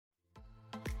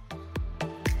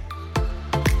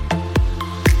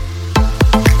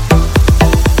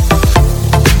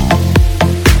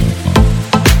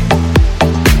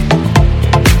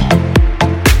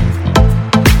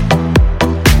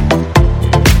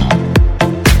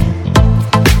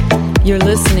You're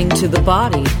listening to The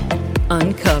Body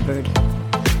Uncovered.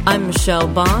 I'm Michelle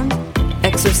Bond,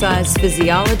 exercise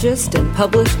physiologist and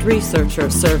published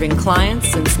researcher serving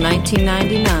clients since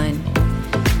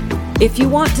 1999. If you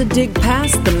want to dig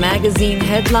past the magazine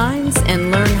headlines and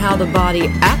learn how the body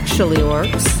actually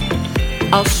works,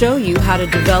 I'll show you how to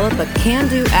develop a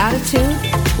can-do attitude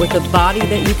with a body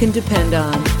that you can depend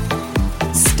on.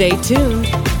 Stay tuned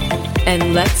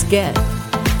and let's get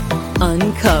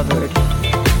uncovered.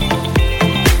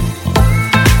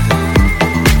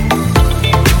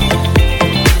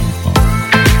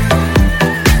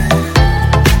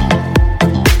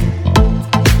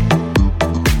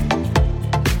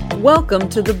 Welcome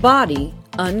to The Body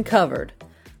Uncovered.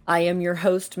 I am your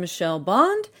host, Michelle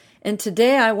Bond, and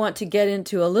today I want to get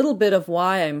into a little bit of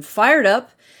why I'm fired up,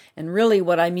 and really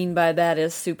what I mean by that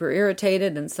is super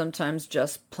irritated and sometimes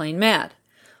just plain mad.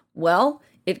 Well,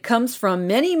 it comes from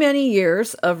many, many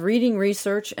years of reading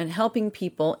research and helping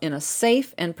people in a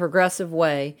safe and progressive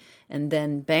way, and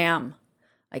then bam!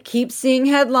 I keep seeing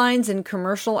headlines in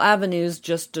commercial avenues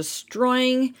just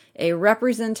destroying a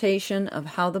representation of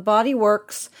how the body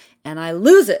works, and I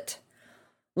lose it.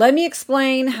 Let me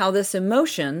explain how this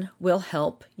emotion will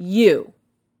help you.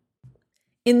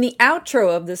 In the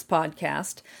outro of this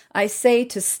podcast, I say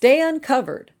to stay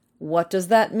uncovered. What does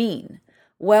that mean?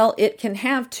 Well, it can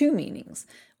have two meanings.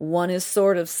 One is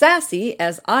sort of sassy,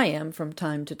 as I am from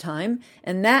time to time,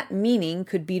 and that meaning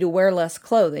could be to wear less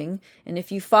clothing, and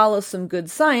if you follow some good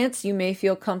science, you may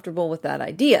feel comfortable with that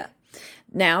idea.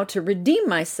 Now, to redeem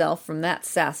myself from that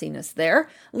sassiness there,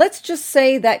 let's just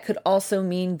say that could also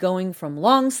mean going from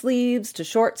long sleeves to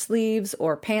short sleeves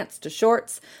or pants to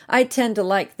shorts. I tend to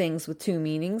like things with two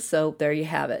meanings, so there you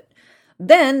have it.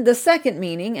 Then, the second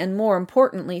meaning, and more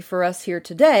importantly for us here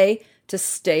today, to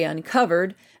stay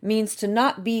uncovered, means to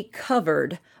not be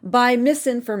covered by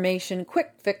misinformation,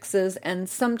 quick fixes, and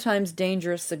sometimes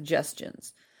dangerous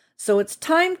suggestions. So it's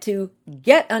time to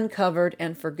get uncovered,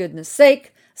 and for goodness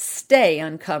sake, stay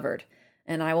uncovered.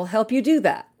 And I will help you do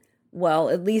that. Well,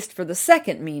 at least for the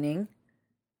second meaning.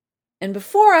 And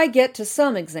before I get to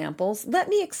some examples, let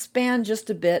me expand just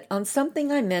a bit on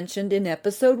something I mentioned in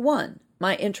episode 1,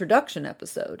 my introduction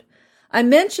episode. I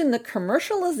mentioned the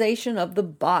commercialization of the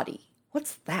body.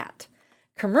 What's that?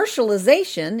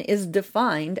 Commercialization is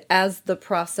defined as the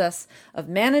process of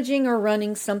managing or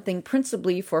running something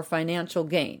principally for financial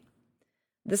gain.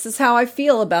 This is how I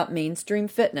feel about mainstream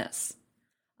fitness.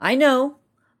 I know,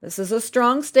 this is a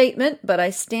strong statement, but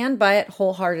I stand by it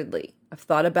wholeheartedly. I've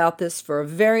thought about this for a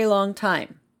very long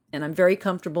time, and I'm very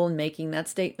comfortable in making that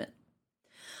statement.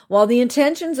 While the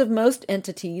intentions of most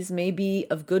entities may be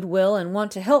of goodwill and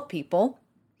want to help people,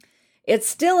 it's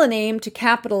still an aim to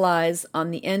capitalize on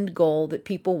the end goal that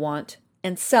people want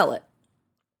and sell it.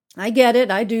 I get it,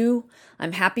 I do.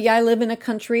 I'm happy I live in a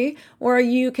country where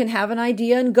you can have an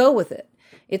idea and go with it.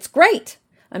 It's great.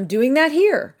 I'm doing that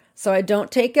here, so I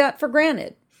don't take that for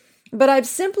granted. But I've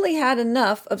simply had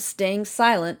enough of staying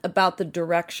silent about the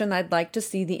direction I'd like to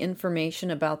see the information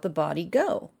about the body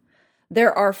go.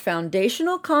 There are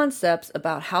foundational concepts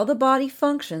about how the body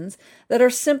functions that are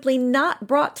simply not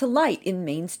brought to light in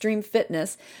mainstream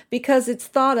fitness because it's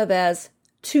thought of as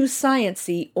too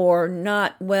sciencey or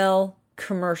not, well,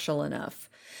 commercial enough,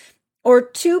 or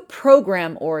too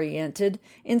program-oriented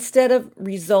instead of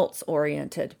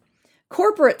results-oriented.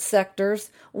 Corporate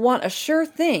sectors want a sure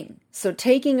thing, so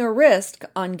taking a risk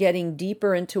on getting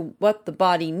deeper into what the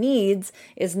body needs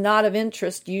is not of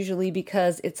interest, usually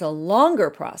because it's a longer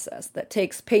process that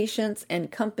takes patience and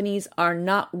companies are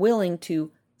not willing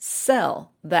to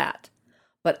sell that.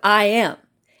 But I am,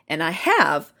 and I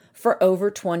have for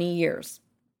over 20 years.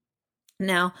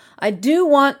 Now, I do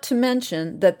want to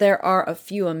mention that there are a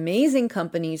few amazing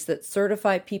companies that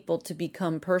certify people to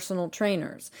become personal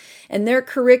trainers, and their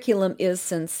curriculum is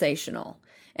sensational.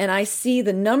 And I see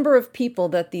the number of people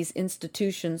that these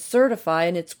institutions certify,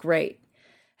 and it's great.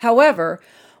 However,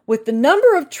 with the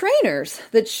number of trainers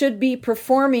that should be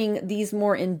performing these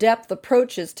more in-depth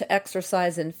approaches to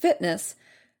exercise and fitness,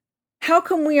 how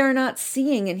come we are not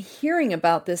seeing and hearing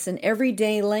about this in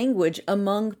everyday language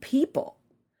among people?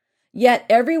 Yet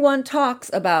everyone talks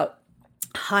about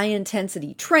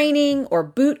high-intensity training or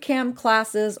boot camp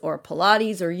classes or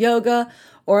Pilates or yoga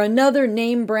or another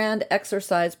name-brand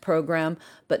exercise program,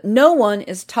 but no one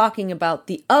is talking about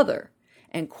the other,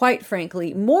 and quite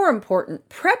frankly, more important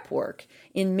prep work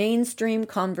in mainstream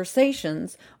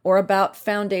conversations or about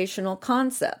foundational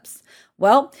concepts.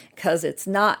 Well, because it's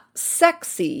not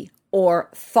sexy or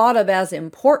thought of as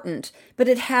important, but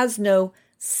it has no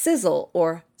sizzle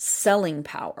or selling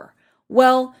power.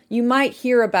 Well, you might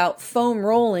hear about foam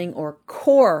rolling or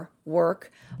core work,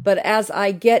 but as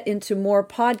I get into more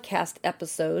podcast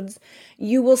episodes,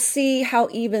 you will see how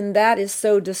even that is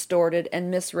so distorted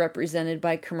and misrepresented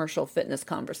by commercial fitness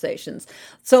conversations.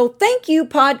 So thank you,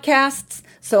 podcasts,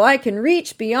 so I can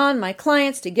reach beyond my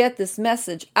clients to get this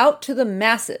message out to the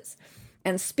masses.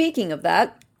 And speaking of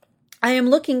that, I am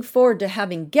looking forward to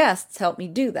having guests help me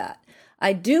do that.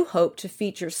 I do hope to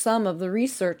feature some of the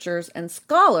researchers and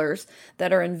scholars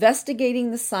that are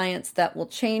investigating the science that will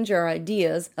change our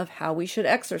ideas of how we should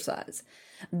exercise.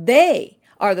 They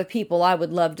are the people I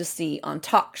would love to see on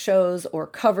talk shows or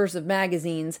covers of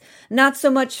magazines, not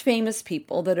so much famous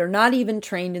people that are not even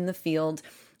trained in the field,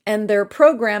 and they're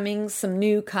programming some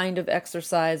new kind of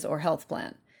exercise or health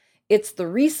plan. It's the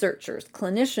researchers,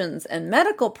 clinicians, and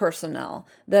medical personnel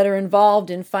that are involved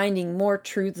in finding more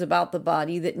truths about the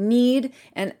body that need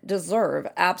and deserve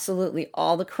absolutely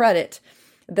all the credit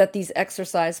that these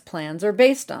exercise plans are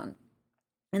based on.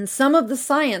 And some of the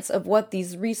science of what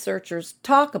these researchers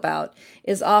talk about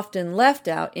is often left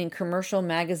out in commercial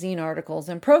magazine articles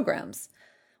and programs.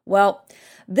 Well,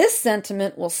 this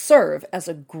sentiment will serve as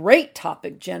a great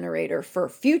topic generator for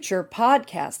future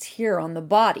podcasts here on The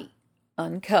Body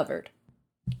Uncovered.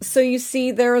 So you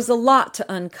see, there is a lot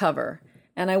to uncover,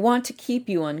 and I want to keep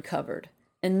you uncovered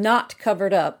and not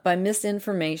covered up by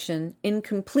misinformation,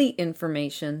 incomplete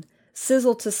information,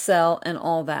 sizzle to sell, and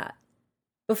all that.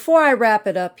 Before I wrap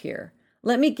it up here,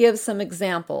 let me give some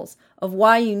examples of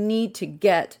why you need to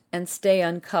get and stay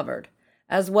uncovered,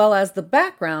 as well as the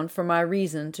background for my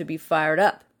reason to be fired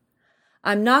up.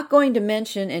 I'm not going to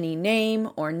mention any name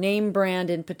or name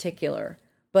brand in particular,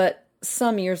 but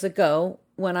some years ago,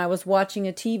 when I was watching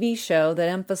a TV show that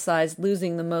emphasized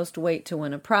losing the most weight to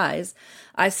win a prize,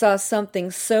 I saw something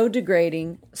so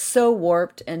degrading, so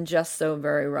warped, and just so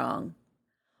very wrong.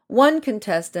 One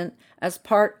contestant, as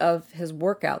part of his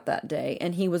workout that day,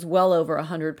 and he was well over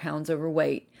 100 pounds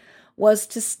overweight, was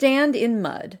to stand in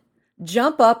mud,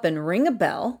 jump up and ring a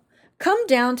bell, come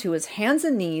down to his hands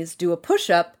and knees, do a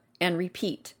push-up, and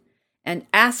repeat, and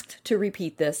asked to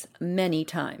repeat this many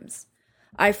times.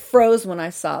 I froze when I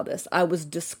saw this. I was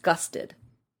disgusted.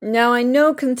 Now, I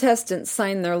know contestants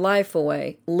sign their life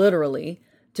away, literally,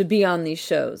 to be on these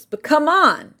shows, but come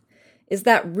on! Is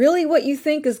that really what you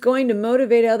think is going to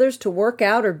motivate others to work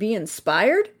out or be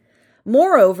inspired?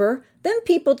 Moreover, then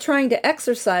people trying to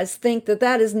exercise think that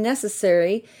that is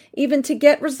necessary even to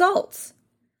get results.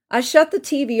 I shut the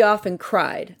TV off and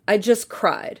cried. I just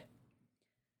cried.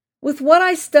 With what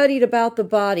I studied about the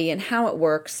body and how it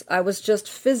works, I was just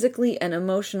physically and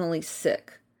emotionally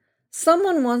sick.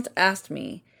 Someone once asked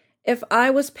me if I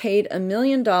was paid $1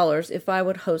 million if I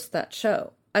would host that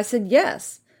show. I said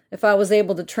yes, if I was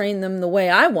able to train them the way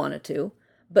I wanted to,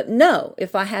 but no,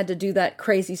 if I had to do that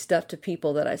crazy stuff to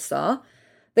people that I saw.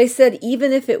 They said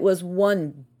even if it was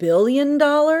 $1 billion,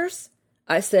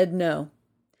 I said no.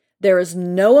 There is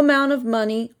no amount of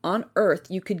money on earth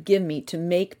you could give me to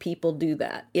make people do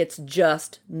that. It's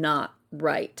just not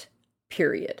right.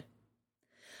 Period.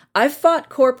 I've fought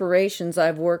corporations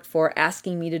I've worked for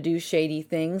asking me to do shady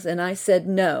things, and I said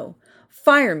no.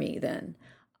 Fire me then.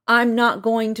 I'm not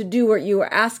going to do what you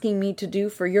are asking me to do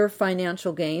for your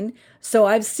financial gain, so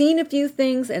I've seen a few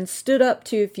things and stood up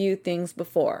to a few things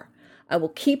before. I will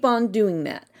keep on doing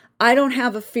that. I don't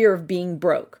have a fear of being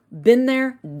broke. Been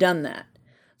there, done that.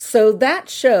 So that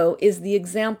show is the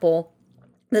example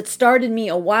that started me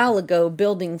a while ago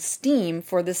building steam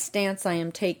for this stance I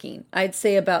am taking. I'd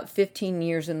say about 15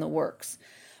 years in the works.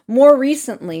 More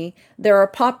recently, there are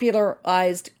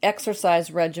popularized exercise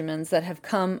regimens that have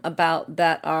come about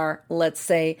that are, let's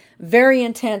say, very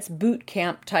intense boot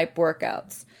camp type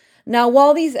workouts. Now,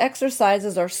 while these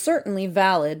exercises are certainly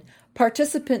valid,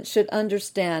 participants should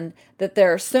understand that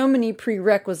there are so many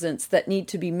prerequisites that need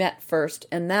to be met first,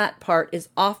 and that part is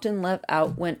often left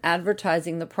out when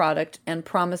advertising the product and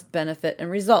promised benefit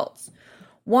and results.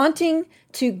 Wanting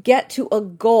to get to a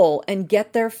goal and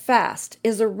get there fast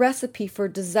is a recipe for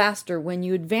disaster when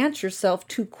you advance yourself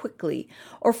too quickly,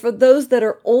 or for those that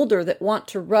are older that want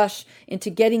to rush into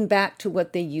getting back to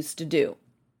what they used to do.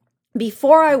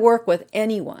 Before I work with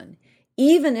anyone,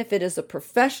 even if it is a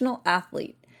professional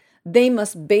athlete, they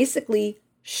must basically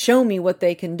show me what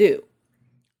they can do.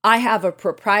 I have a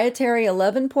proprietary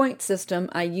 11-point system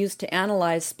I use to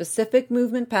analyze specific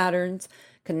movement patterns,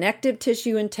 connective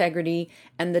tissue integrity,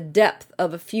 and the depth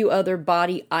of a few other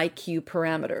body IQ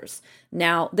parameters.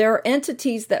 Now, there are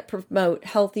entities that promote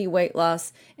healthy weight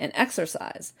loss and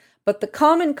exercise, but the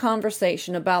common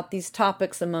conversation about these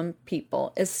topics among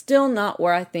people is still not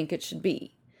where I think it should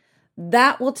be.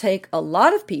 That will take a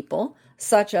lot of people,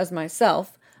 such as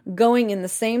myself, going in the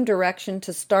same direction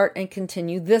to start and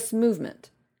continue this movement,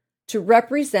 to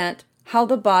represent how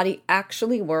the body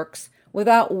actually works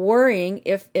without worrying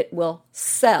if it will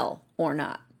sell or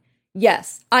not.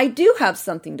 Yes, I do have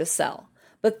something to sell,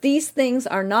 but these things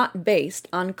are not based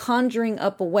on conjuring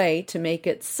up a way to make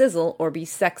it sizzle or be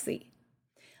sexy.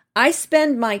 I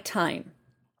spend my time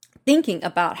thinking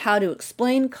about how to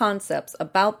explain concepts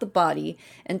about the body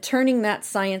and turning that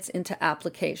science into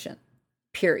application.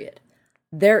 Period.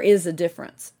 There is a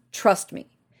difference. Trust me.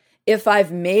 If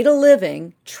I've made a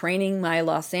living training my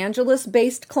Los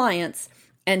Angeles-based clients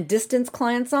and distance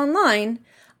clients online,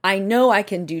 I know I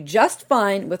can do just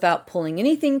fine without pulling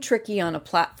anything tricky on a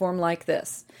platform like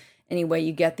this. Anyway,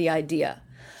 you get the idea.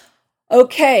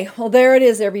 Okay, well, there it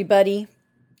is, everybody.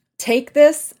 Take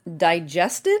this,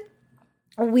 digest it.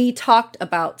 We talked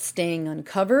about staying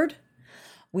uncovered.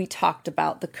 We talked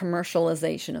about the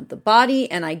commercialization of the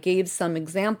body, and I gave some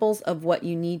examples of what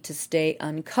you need to stay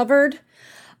uncovered.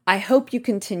 I hope you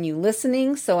continue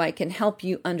listening so I can help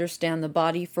you understand the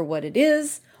body for what it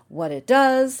is, what it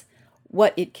does,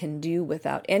 what it can do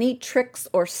without any tricks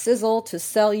or sizzle to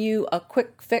sell you a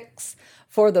quick fix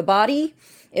for the body.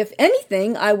 If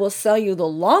anything, I will sell you the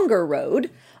longer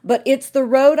road, but it's the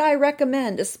road I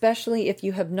recommend, especially if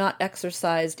you have not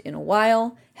exercised in a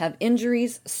while, have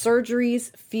injuries,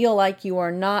 surgeries, feel like you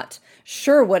are not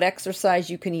sure what exercise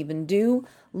you can even do.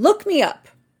 Look me up.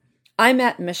 I'm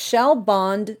at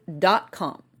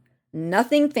michellebond.com.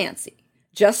 Nothing fancy,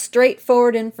 just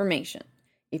straightforward information.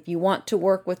 If you want to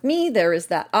work with me, there is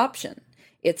that option.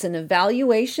 It's an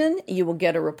evaluation. You will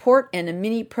get a report and a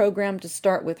mini program to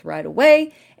start with right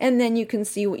away, and then you can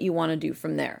see what you want to do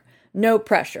from there. No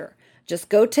pressure. Just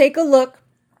go take a look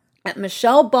at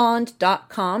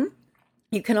michellebond.com.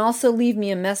 You can also leave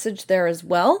me a message there as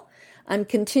well. I'm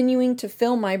continuing to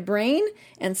fill my brain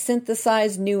and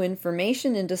synthesize new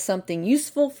information into something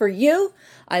useful for you.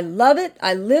 I love it.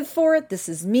 I live for it. This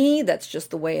is me. That's just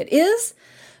the way it is.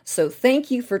 So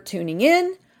thank you for tuning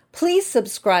in. Please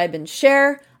subscribe and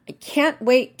share. I can't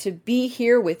wait to be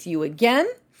here with you again.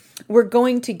 We're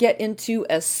going to get into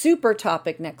a super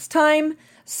topic next time,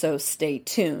 so stay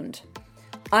tuned.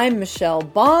 I'm Michelle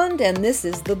Bond, and this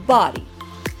is The Body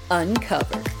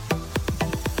Uncovered.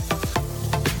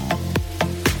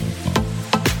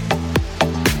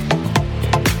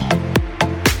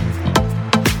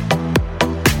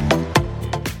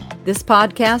 This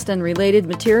podcast and related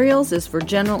materials is for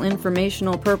general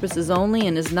informational purposes only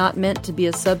and is not meant to be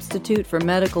a substitute for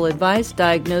medical advice,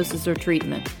 diagnosis, or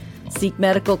treatment. Seek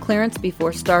medical clearance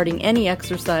before starting any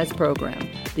exercise program.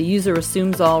 The user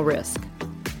assumes all risk.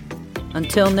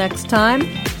 Until next time,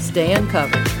 stay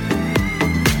uncovered.